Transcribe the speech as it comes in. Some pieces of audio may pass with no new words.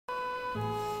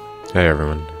Hey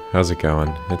everyone, how's it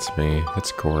going? It's me,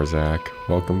 it's Korzak.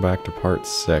 Welcome back to part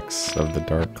 6 of the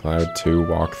Dark Cloud 2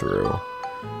 walkthrough.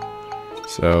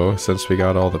 So, since we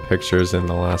got all the pictures in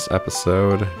the last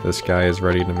episode, this guy is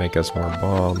ready to make us more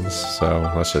bombs,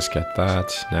 so let's just get that.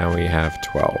 Now we have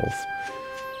 12.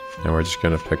 And we're just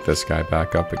gonna pick this guy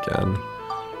back up again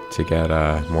to get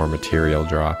more material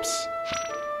drops.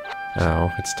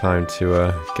 Now, it's time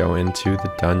to go into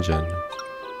the dungeon.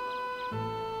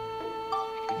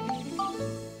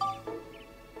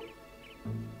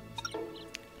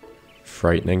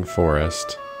 Frightening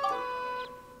forest.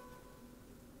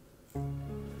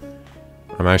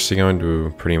 I'm actually going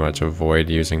to pretty much avoid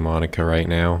using Monica right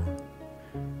now.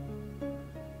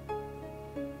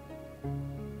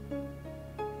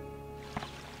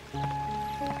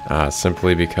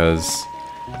 Simply because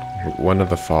one of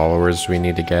the followers we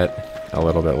need to get a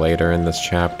little bit later in this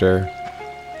chapter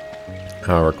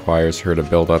requires her to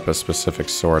build up a specific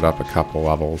sword up a couple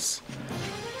levels.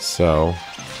 So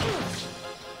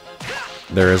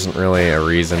there isn't really a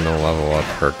reason to level up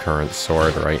her current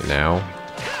sword right now,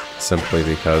 simply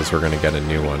because we're going to get a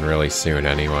new one really soon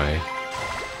anyway.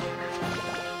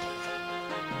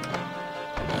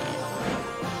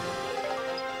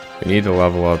 We need to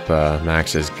level up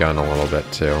Max's gun a little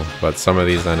bit too, but some of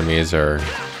these enemies are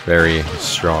very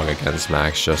strong against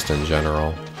Max just in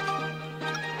general.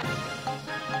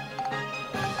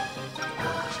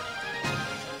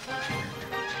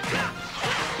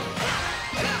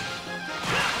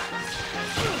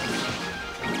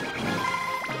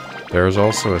 There's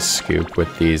also a scoop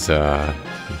with these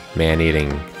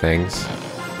man-eating things.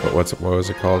 But what was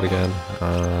it called again?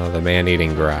 The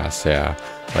man-eating grass, yeah.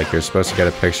 Like you're supposed to get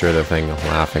a picture of the thing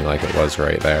laughing like it was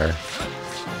right there.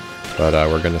 But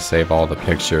we're gonna save all the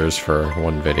pictures for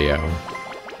one video.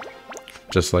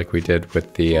 Just like we did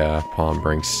with the Palm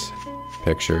Brinks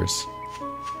pictures.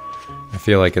 I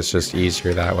feel like it's just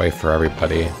easier that way for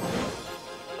everybody.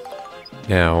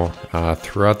 Now,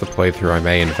 throughout the playthrough I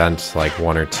may invent like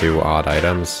one or two odd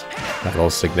items that'll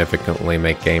significantly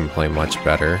make gameplay much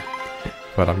better,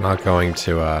 but I'm not going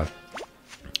to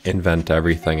invent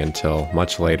everything until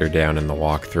much later down in the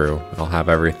walkthrough. I'll have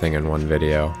everything in one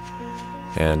video,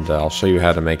 and I'll show you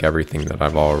how to make everything that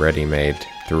I've already made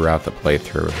throughout the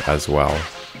playthrough as well.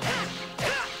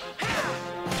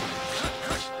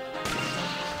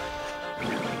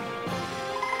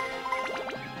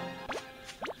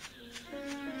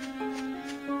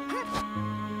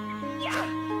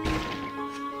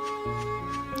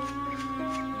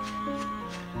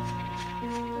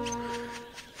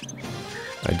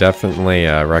 I definitely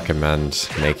recommend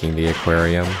making the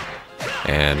aquarium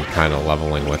and kind of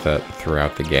leveling with it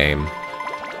throughout the game.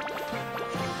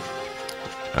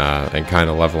 And kind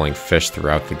of leveling fish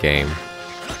throughout the game,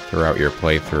 throughout your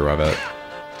playthrough of it.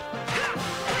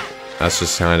 That's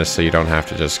just kind of so you don't have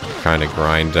to just kind of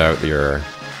grind out your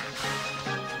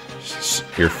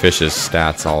fish's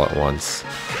stats all at once.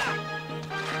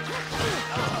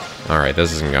 Alright,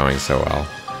 this isn't going so well.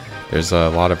 There's a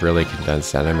lot of really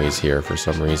condensed enemies here for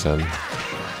some reason.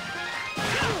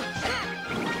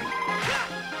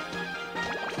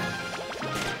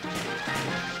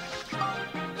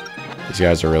 These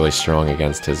guys are really strong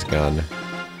against his gun.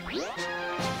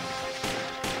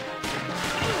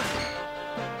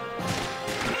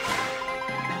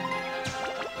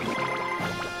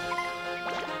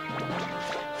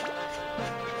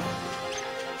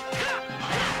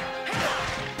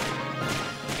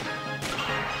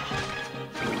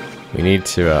 We need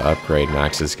to upgrade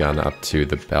Max's gun up to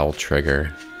the bell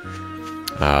trigger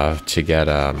to get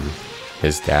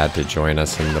his dad to join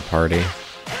us in the party.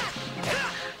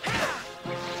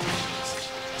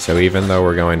 So even though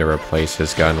we're going to replace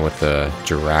his gun with the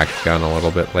Korzak gun a little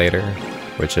bit later,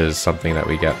 which is something that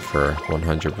we get for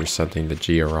 100%ing the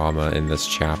Georama in this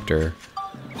chapter,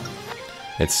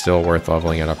 it's still worth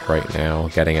leveling it up right now,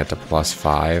 getting it to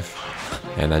 +5.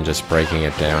 And then just breaking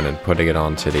it down and putting it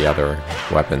onto the other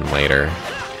weapon later.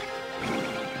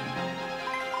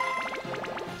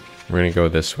 We're gonna go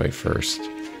this way first,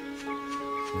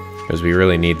 because we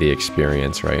really need the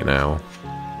experience right now.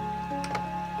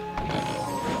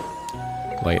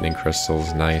 Lightning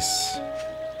crystals, nice.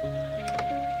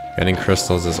 Getting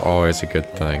crystals is always a good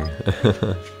thing.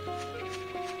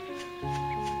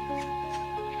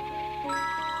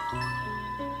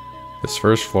 This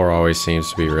first floor always seems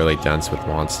to be really dense with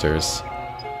monsters.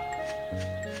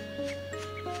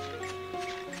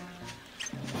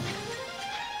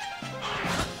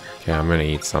 Okay, I'm gonna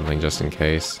eat something just in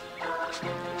case.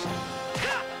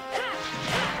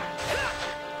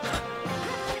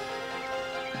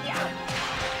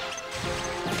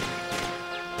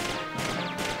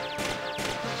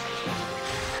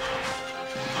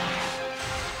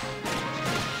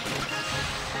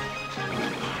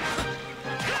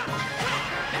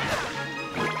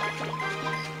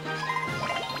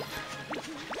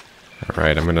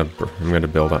 Right, I'm gonna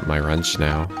build up my wrench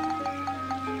now.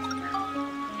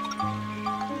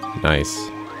 Nice.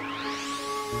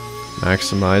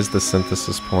 Maximize the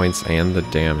synthesis points and the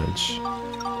damage.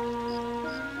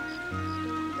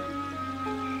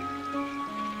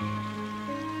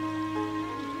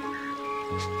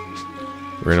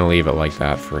 We're gonna leave it like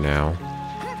that for now.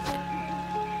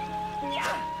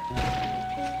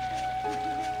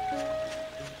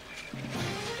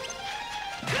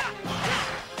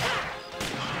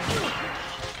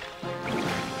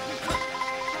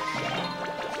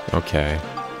 Okay.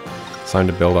 It's time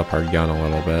to build up our gun a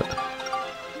little bit.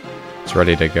 It's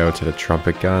ready to go to the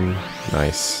trumpet gun.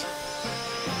 Nice.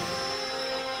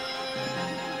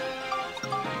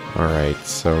 Alright,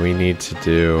 so we need to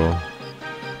do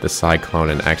the Cyclone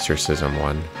and Exorcism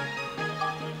one.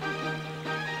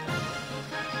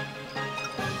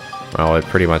 Well, it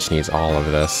pretty much needs all of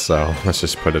this, so let's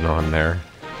just put it on there.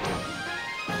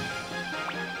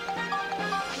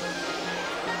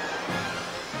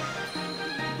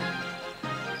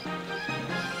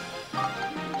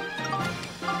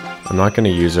 I'm not going to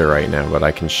use it right now, but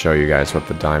I can show you guys what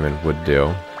the diamond would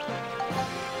do.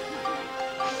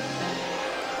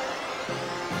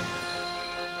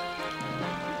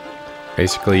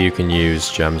 Basically, you can use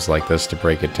gems like this to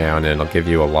break it down, and it'll give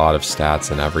you a lot of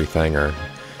stats and everything, or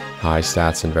high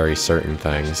stats in very certain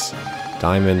things.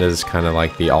 Diamond is kind of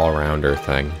like the all-rounder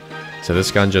thing. So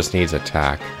this gun just needs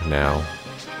attack now.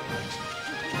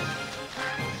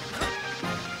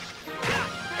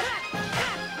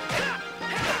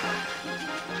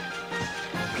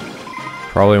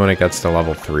 Probably when it gets to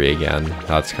level 3 again,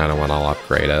 that's kind of when I'll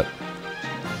upgrade it.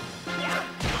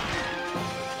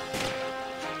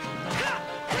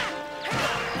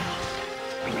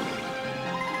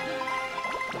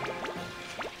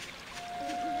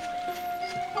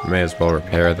 May as well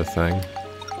repair the thing.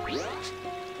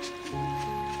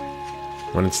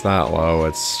 When it's that low,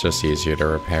 it's just easier to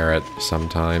repair it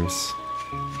sometimes.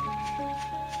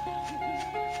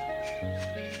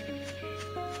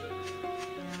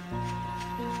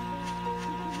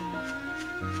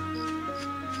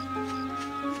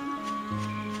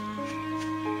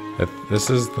 This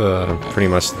is pretty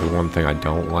much the one thing I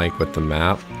don't like with the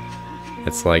map.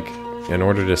 It's like, in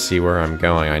order to see where I'm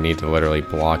going, I need to literally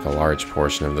block a large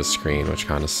portion of the screen, which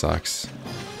kind of sucks.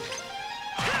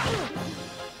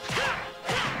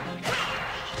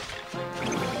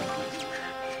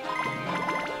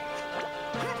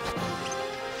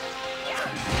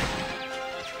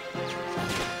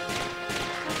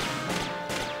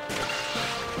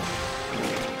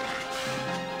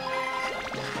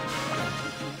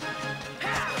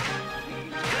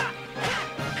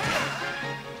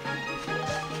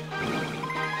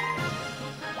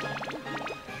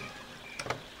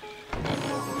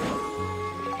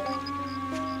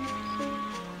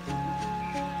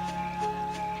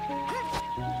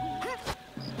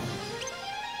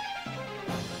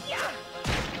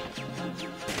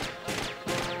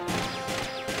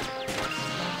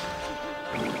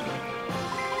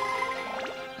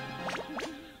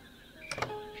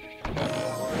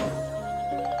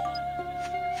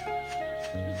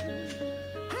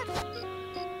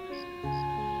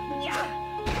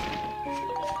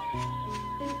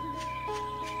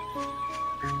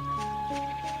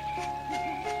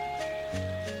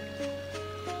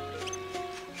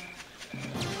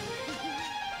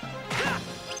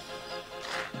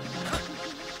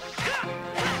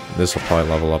 This will probably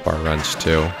level up our wrench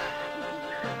too.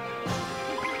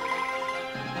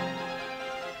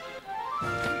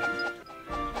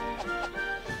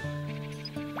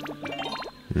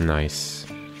 Nice.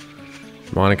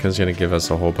 Monica's gonna give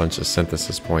us a whole bunch of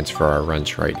synthesis points for our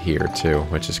wrench right here too,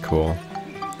 which is cool.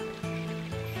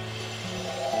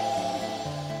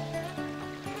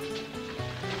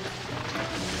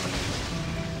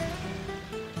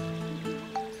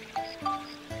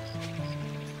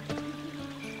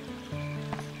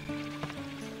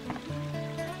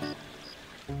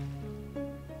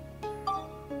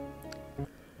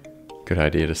 Good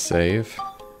idea to save.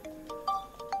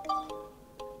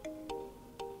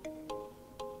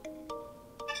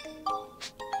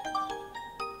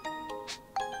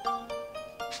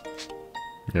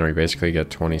 You know, we basically get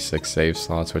 26 save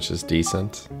slots, which is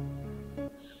decent. I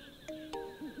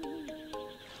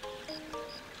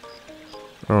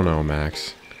don't know,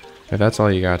 Max. If that's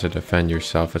all you got to defend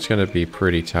yourself, it's gonna be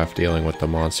pretty tough dealing with the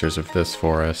monsters of this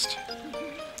forest.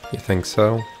 You think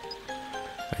so?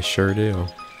 I sure do.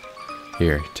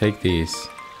 Here, take these.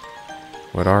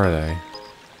 What are they?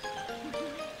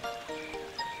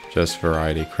 Just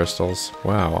variety crystals.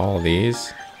 Wow, all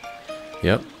these?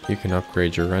 Yep, you can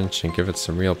upgrade your wrench and give it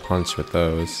some real punch with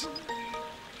those.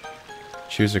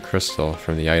 choose a crystal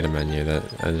from the item menu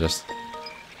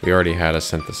we already had a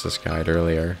synthesis guide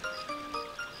earlier.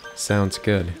 Sounds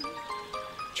good.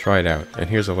 Try it out, and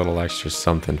here's a little extra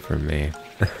something from me.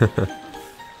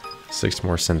 6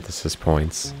 more synthesis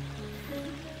points.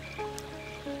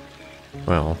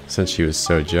 Well, since she was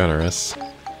so generous,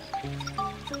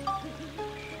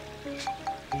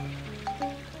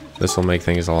 this will make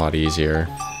things a lot easier.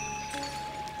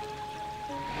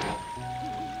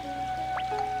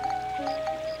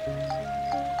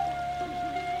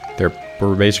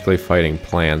 We're basically fighting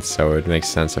plants, so it makes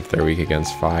sense if they're weak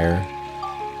against fire.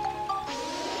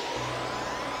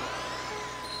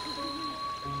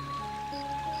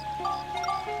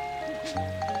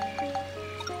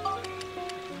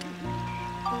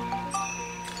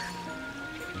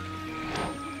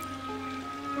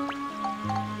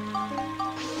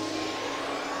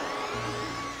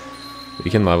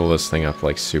 We can level this thing up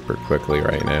like super quickly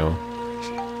right now.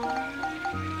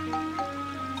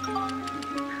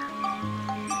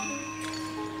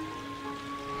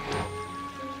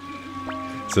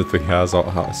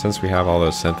 Since we have all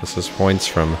those synthesis points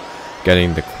from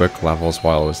getting the quick levels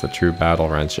while it was the true battle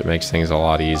wrench, it makes things a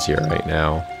lot easier right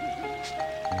now.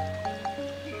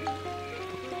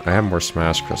 I have more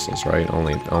smash crystals, right?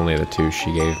 Only the 2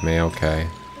 she gave me, okay.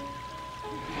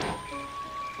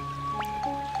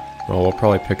 Well, we'll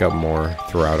probably pick up more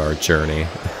throughout our journey.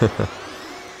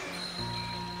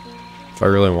 If I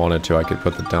really wanted to, I could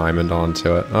put the diamond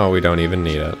onto it. Oh, we don't even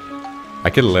need it. I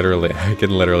could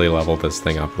literally level this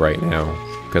thing up right now,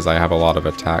 because I have a lot of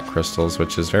attack crystals,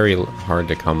 which is very hard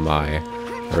to come by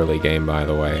early game, by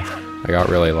the way. I got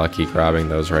really lucky grabbing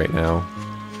those right now.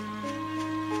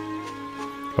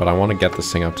 But I want to get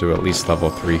this thing up to at least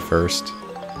level 3 first.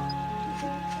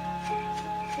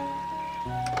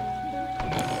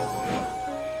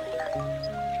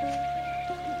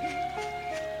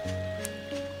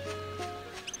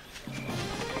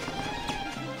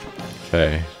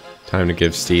 Okay. Time to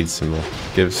give Steve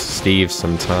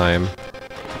some time.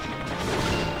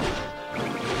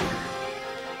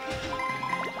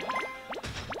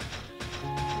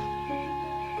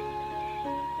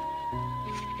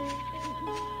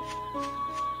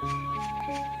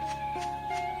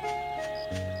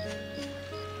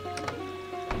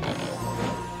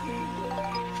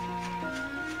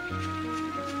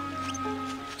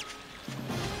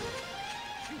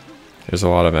 There's a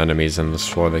lot of enemies in this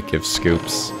floor that give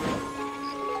scoops.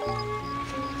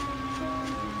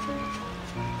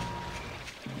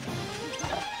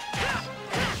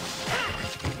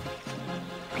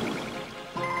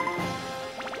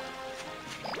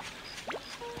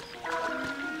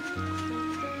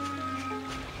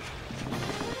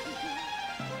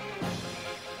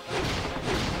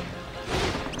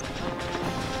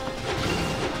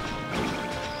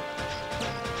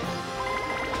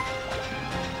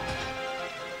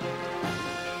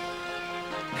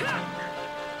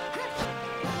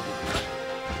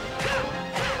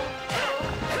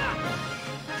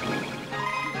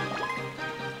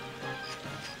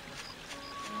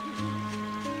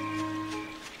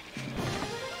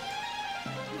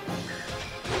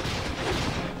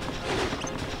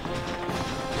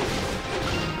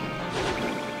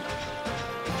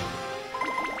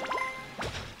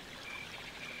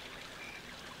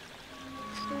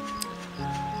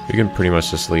 We can pretty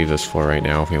much just leave this floor right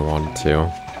now if we wanted to,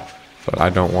 but I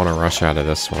don't want to rush out of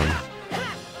this one.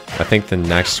 I think the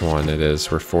next one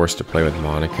we're forced to play with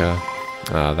Monica.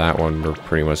 That one we're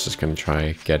pretty much just going to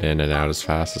try get in and out as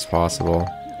fast as possible.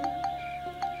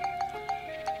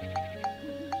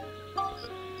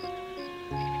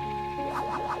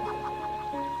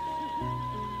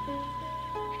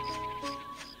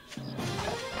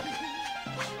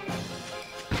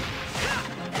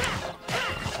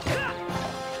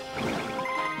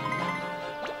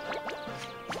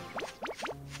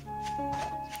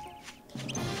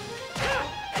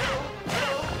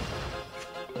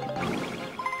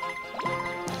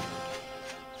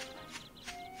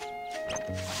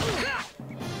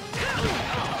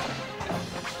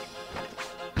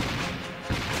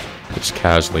 Just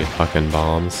casually hucking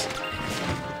bombs.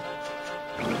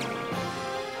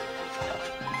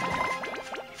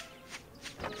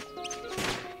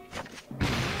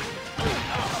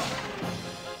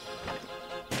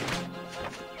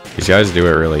 These guys do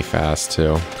it really fast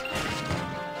too.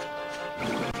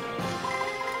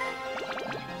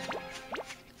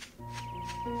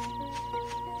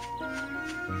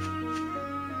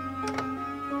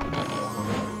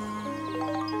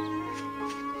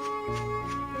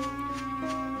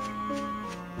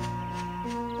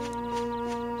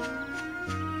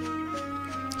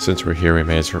 Since we're here, we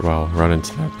may as well run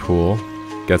into that pool,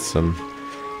 get some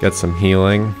Get some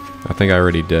healing. I think I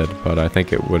already did, but I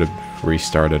think it would have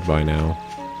restarted by now.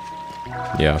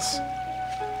 Yes.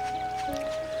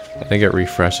 I think it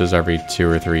refreshes every 2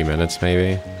 or 3 minutes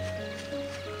maybe.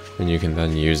 And you can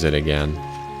then use it again.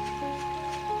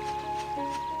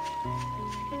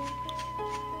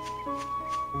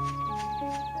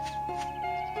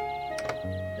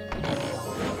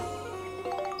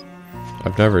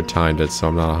 I've never timed it, so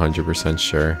I'm not 100%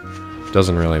 sure.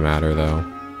 Doesn't really matter though.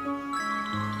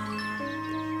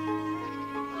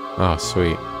 Oh,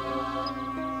 sweet.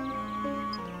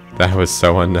 That was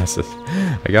so unnecessary.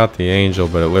 I got the angel,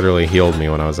 but it literally healed me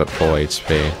when I was at full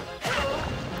HP.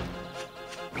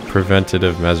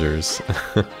 Preventative measures.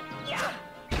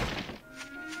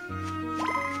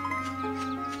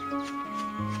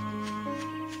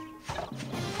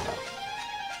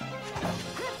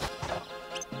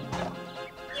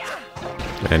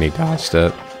 And he dodged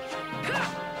it.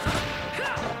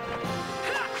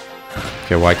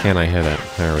 Okay, why can't I hit it?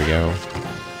 There we go.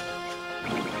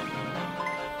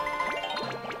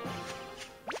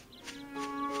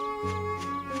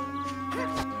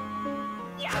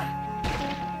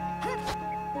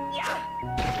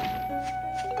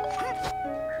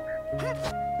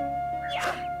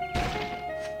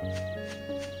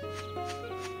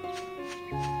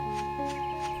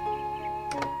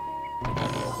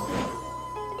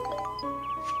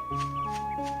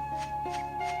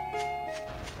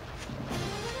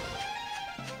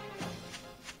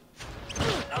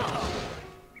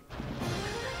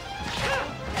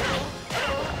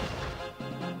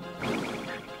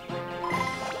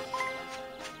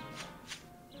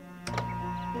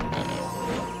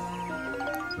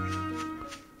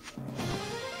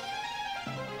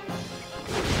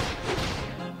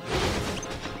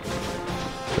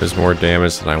 There's more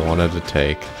damage than I wanted to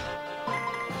take.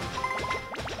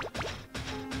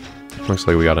 Looks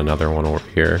like we got another one over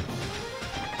here.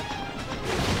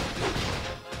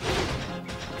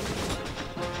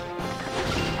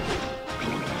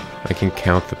 I can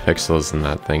count the pixels in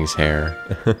that thing's hair.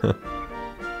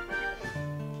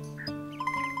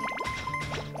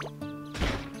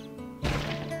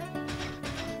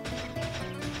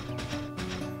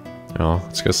 Well,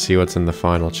 let's go see what's in the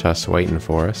final chest waiting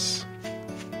for us.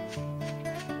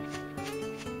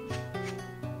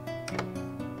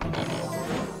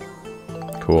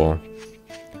 Cool.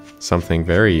 Something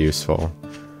very useful.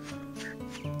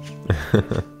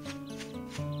 I'm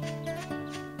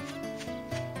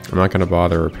not gonna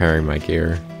bother repairing my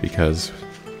gear because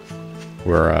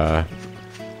we're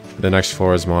the next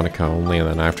floor is Monica only, and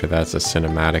then after that's a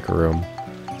cinematic room.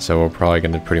 So we're probably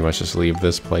gonna pretty much just leave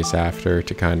this place after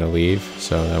to kind of leave.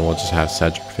 So then we'll just have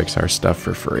Cedric fix our stuff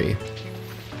for free.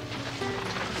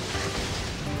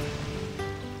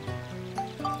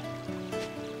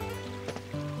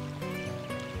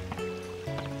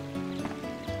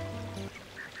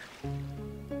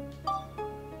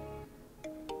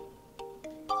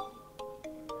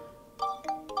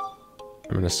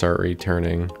 I'm gonna start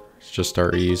returning, just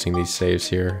start reusing these saves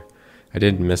here. I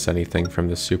didn't miss anything from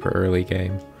the super early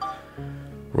game.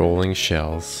 Rolling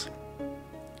shells.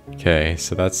 Okay,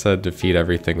 so that said defeat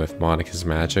everything with Monica's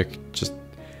magic. Just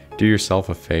do yourself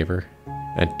a favor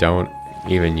and don't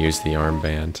even use the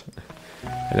armband.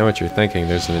 I know what you're thinking,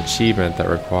 there's an achievement that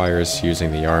requires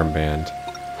using the armband.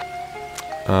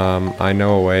 I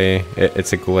know a way,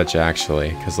 it's a glitch actually,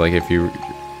 because like if you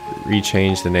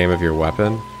rechange the name of your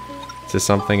weapon to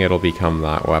something, it'll become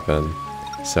that weapon.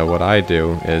 So what I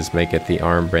do is make it the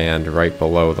armband right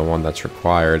below the one that's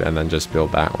required and then just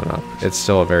build that one up. It's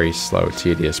still a very slow,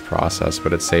 tedious process,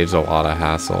 but it saves a lot of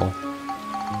hassle.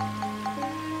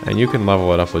 And you can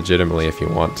level it up legitimately if you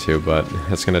want to, but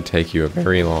it's going to take you a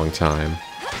very long time.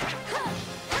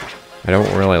 I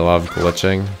don't really love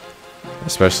glitching,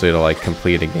 especially to like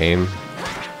complete a game.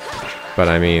 But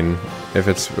I mean, if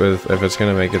it's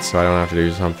gonna make it so I don't have to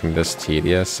do something this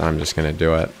tedious, I'm just gonna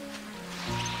do it.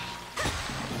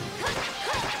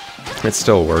 It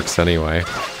still works anyway.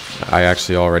 I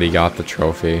actually already got the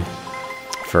trophy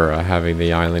for having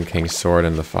the Island King's sword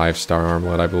and the 5-star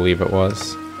armlet, I believe it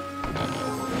was.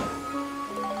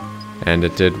 And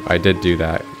I did do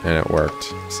that, and it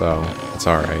worked, so it's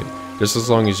alright. Just as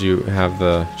long as you have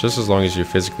just as long as you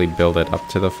physically build it up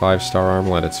to the 5-star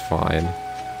armlet, it's fine.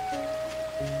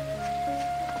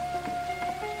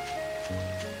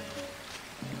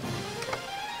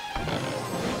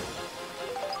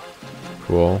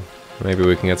 Cool. Maybe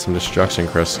we can get some destruction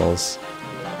crystals.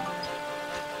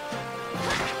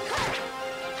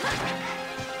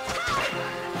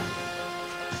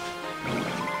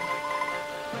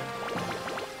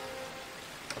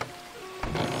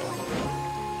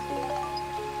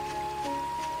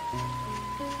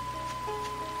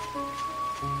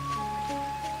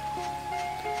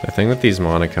 The thing with these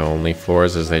Monaco only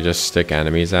floors is they just stick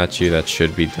enemies at you that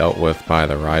should be dealt with by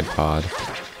the ride pod.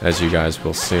 As you guys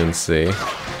will soon see,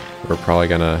 we're probably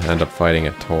gonna end up fighting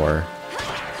a Tor.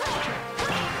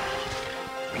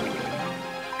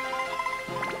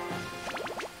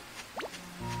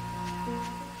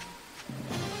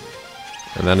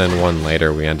 And then in one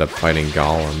later we end up fighting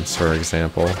golems, for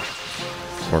example.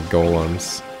 Or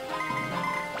golems.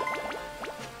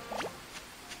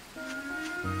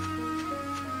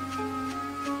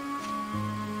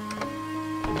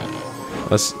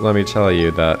 Let me tell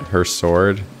you that her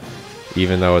sword,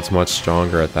 even though it's much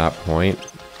stronger at that point,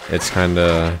 it's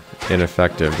kinda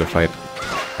ineffective to fight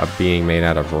a being made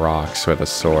out of rocks with a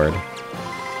sword.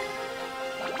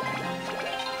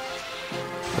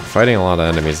 We're fighting a lot of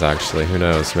enemies actually, who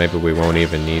knows, maybe we won't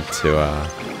even need to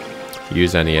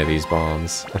use any of these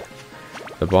bombs.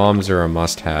 The bombs are a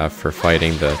must-have for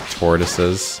fighting the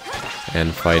tortoises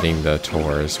and fighting the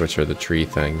Tors, which are the tree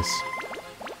things.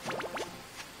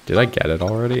 Did I get it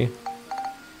already?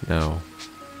 No.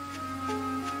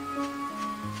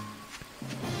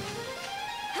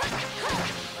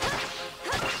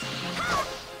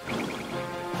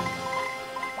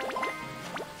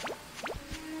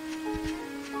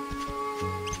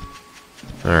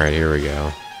 Alright, here we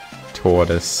go.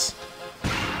 Tortoise.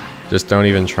 Just don't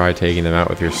even try taking them out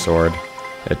with your sword.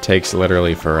 It takes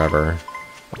literally forever.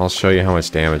 I'll show you how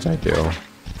much damage I do.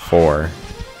 4.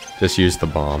 Just use the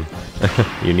bomb.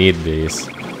 You need these.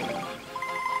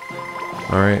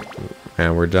 Alright,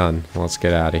 and we're done. Let's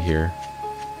get out of here.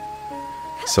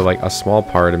 So like a small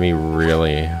part of me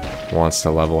really wants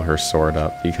to level her sword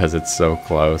up because it's so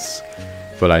close.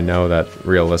 But I know that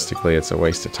realistically it's a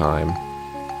waste of time.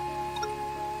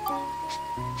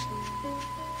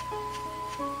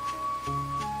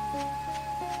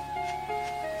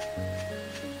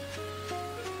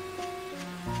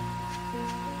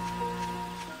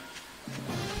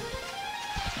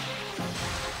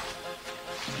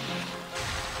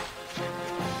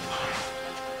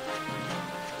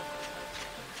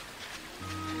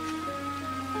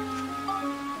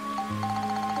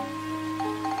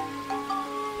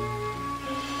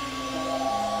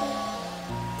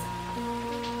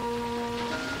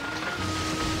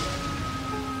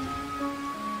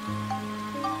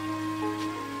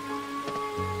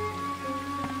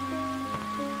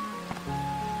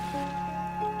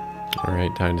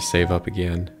 Alright, time to save up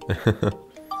again. The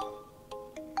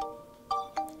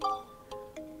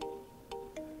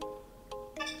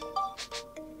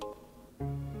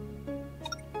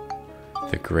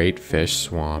Great Fish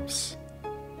Swamps.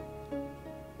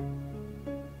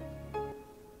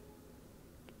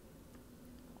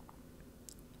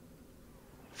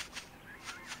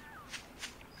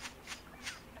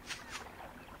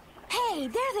 Hey,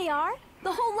 there they are!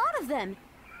 The whole lot of them!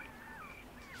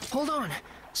 Hold on.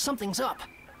 Something's up.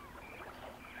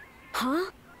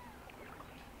 Huh?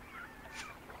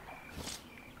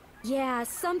 Yeah,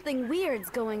 something weird's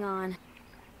going on.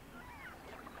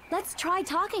 Let's try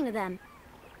talking to them.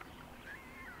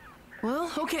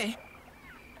 Well, okay.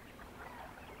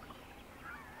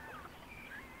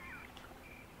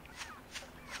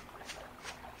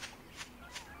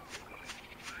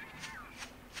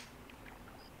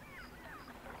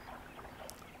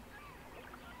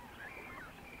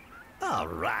 Ah,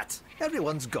 rat.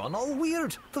 Everyone's gone all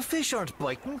weird. The fish aren't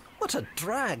biting. What a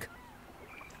drag.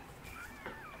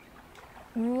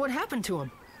 What happened to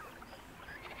him?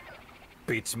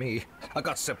 Beats me. I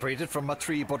got separated from my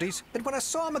three buddies, and when I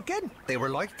saw them again, they were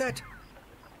like that.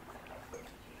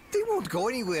 They won't go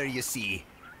anywhere, you see.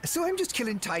 So I'm just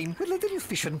killing time with a little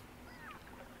fishing.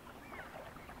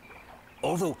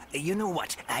 Although, you know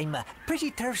what? I'm pretty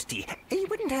thirsty. You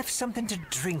wouldn't have something to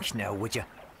drink now, would you?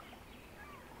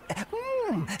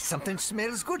 Something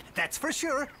smells good, that's for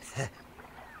sure.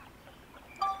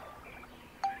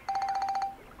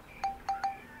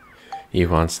 He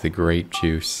wants the grape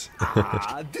juice.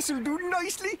 This'll do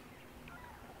nicely.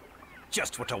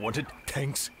 Just what I wanted,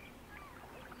 thanks.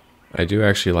 I do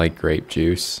actually like grape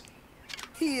juice.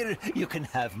 Here, you can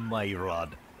have my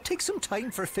rod. Take some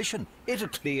time for fishing. It'll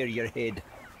clear your head.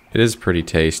 It is pretty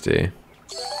tasty.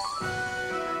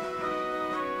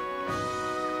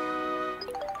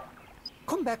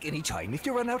 Come back any time if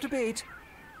you run out of bait.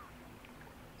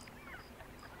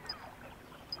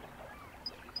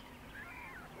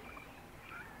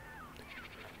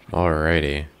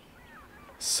 Alrighty.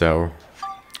 So,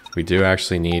 we do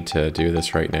actually need to do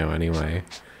this right now anyway,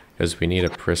 because we need a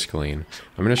Priscaline.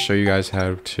 I'm going to show you guys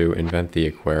how to invent the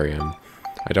aquarium.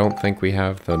 I don't think we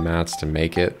have the mats to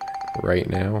make it right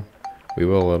now. We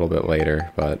will a little bit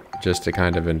later, but just to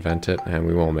kind of invent it, and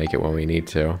we will make it when we need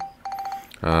to.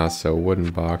 So wooden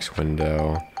box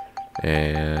window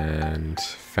and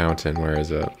fountain, where is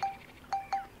it?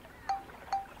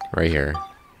 Right here.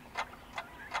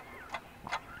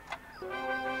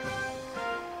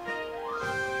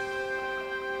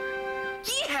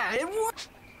 Yeah, it worked.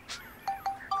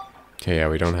 Okay, yeah,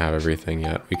 we don't have everything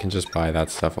yet. We can just buy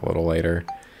that stuff a little later.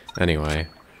 Anyway,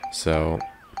 so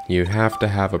you have to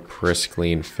have a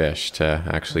pristine fish to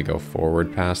actually go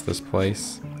forward past this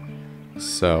place.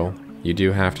 So you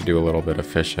do have to do a little bit of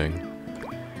fishing.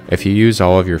 If you use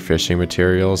all of your fishing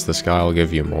materials, this guy will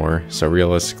give you more. So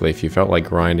realistically, if you felt like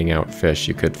grinding out fish,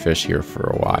 you could fish here for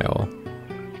a while.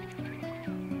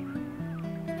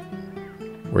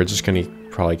 We're just gonna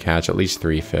probably catch at least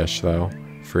 3 fish though,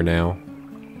 for now.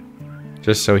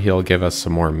 Just so he'll give us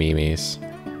some more mimes.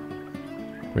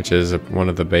 Which is one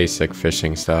of the basic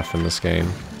fishing stuff in this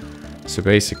game. So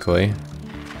basically,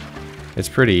 it's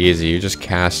pretty easy. You just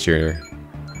cast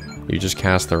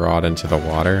the rod into the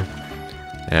water,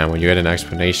 and when you hit an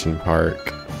exclamation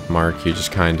mark, you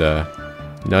just kind of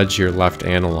nudge your left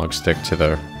analog stick to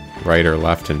the right or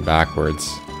left and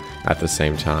backwards at the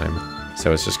same time.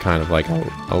 So it's just kind of like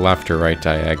a left or right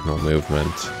diagonal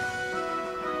movement.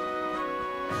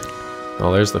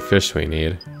 Well, there's the fish we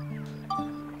need.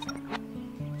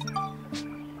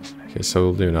 Okay, so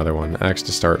we'll do another one. X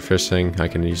to start fishing. I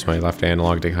can use my left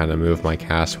analog to kind of move my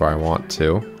cast where I want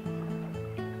to.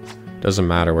 Doesn't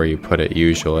matter where you put it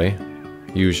usually.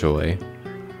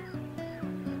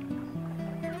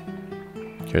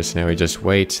 Okay, so now we just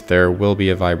wait. There will be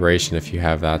a vibration if you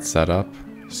have that set up.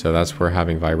 So that's where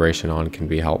having vibration on can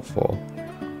be helpful.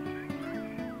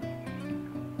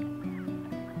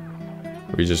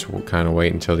 We just kind of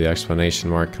wait until the exclamation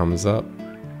mark comes up.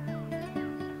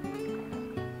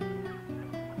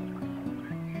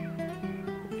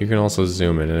 You can also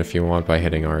zoom in if you want by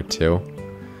hitting R2.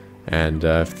 And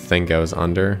if the thing goes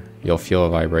under, you'll feel a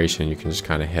vibration. You can just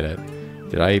kind of hit it.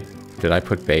 Did I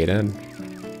put bait in?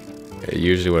 It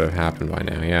usually would have happened by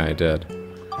now. Yeah, I did.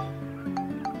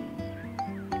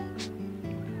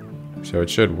 So it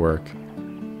should work.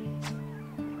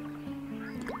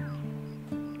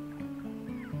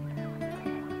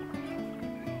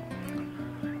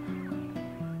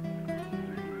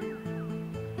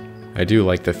 I do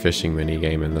like the fishing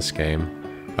minigame in this game.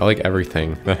 I like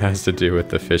everything that has to do with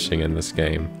the fishing in this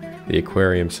game. The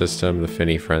aquarium system, the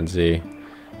Finny Frenzy.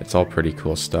 It's all pretty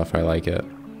cool stuff. I like it.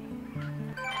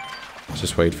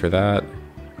 Just wait for that.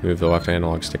 Move the left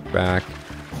analog stick back.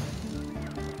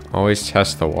 Always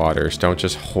test the waters. Don't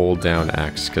just hold down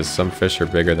X, because some fish are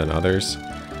bigger than others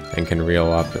and can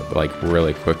reel up like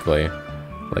really quickly.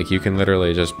 Like you can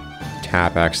literally just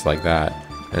tap X like that.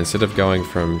 And instead of going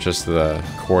from just the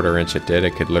quarter inch it did,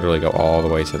 it could literally go all the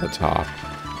way to the top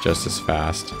just as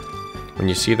fast. When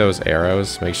you see those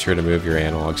arrows, make sure to move your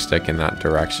analog stick in that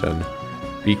direction.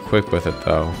 Be quick with it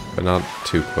though, but not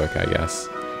too quick, I guess,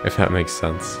 if that makes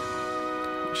sense.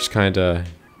 Just kind of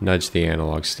nudge the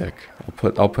analog stick.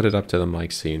 I'll put it up to the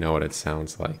mic so you know what it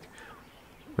sounds like.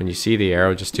 When you see the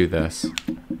arrow, just do this.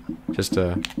 Just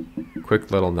a quick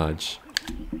little nudge.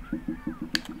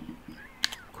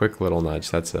 Quick little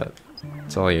nudge, that's it.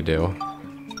 That's all you do.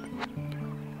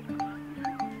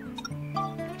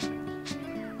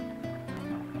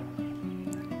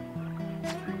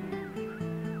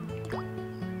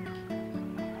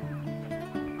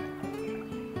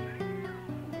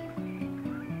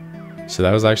 So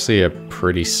that was actually a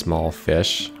pretty small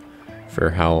fish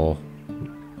for how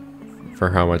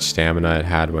much stamina it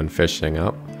had when fishing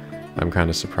up. I'm kind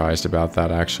of surprised about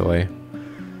that actually.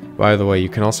 By the way, you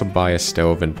can also buy a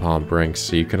stove in Palm Brinks,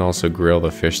 so you can also grill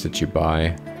the fish that you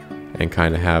buy and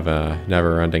kind of have a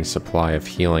never-ending supply of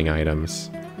healing items.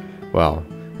 Well,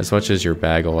 as much as your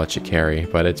bag will let you carry,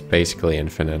 but it's basically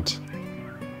infinite.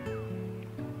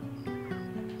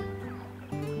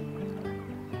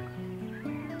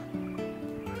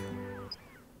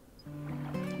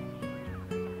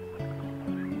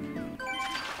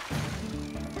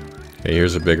 Okay,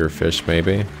 here's a bigger fish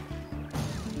maybe.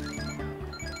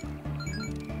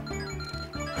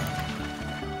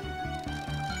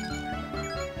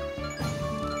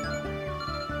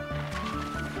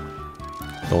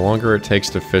 The longer it takes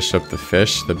to fish up the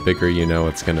fish, the bigger you know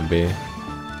it's gonna be.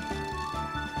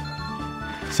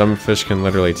 Some fish can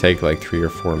literally take like 3 or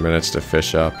 4 minutes to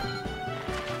fish up,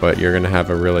 but you're gonna have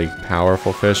a really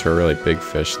powerful fish or a really big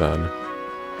fish then.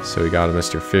 So we got a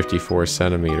Mr. 54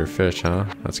 centimeter fish, huh?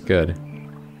 That's good.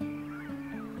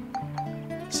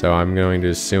 So I'm going to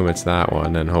assume it's that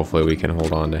one, and hopefully we can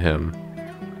hold on to him.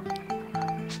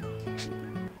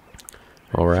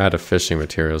 Well, we're out of fishing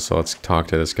materials, so let's talk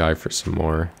to this guy for some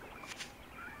more.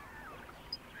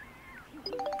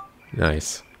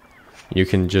 Nice. You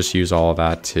can just use all of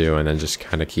that too, and then just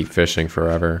kind of keep fishing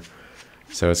forever.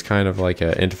 So it's kind of like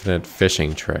an infinite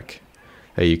fishing trick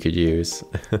that you could use.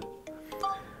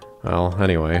 Well,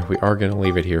 anyway, we are going to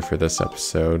leave it here for this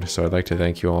episode. So I'd like to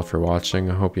thank you all for watching.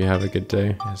 I hope you have a good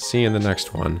day. See you in the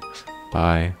next one.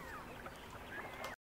 Bye.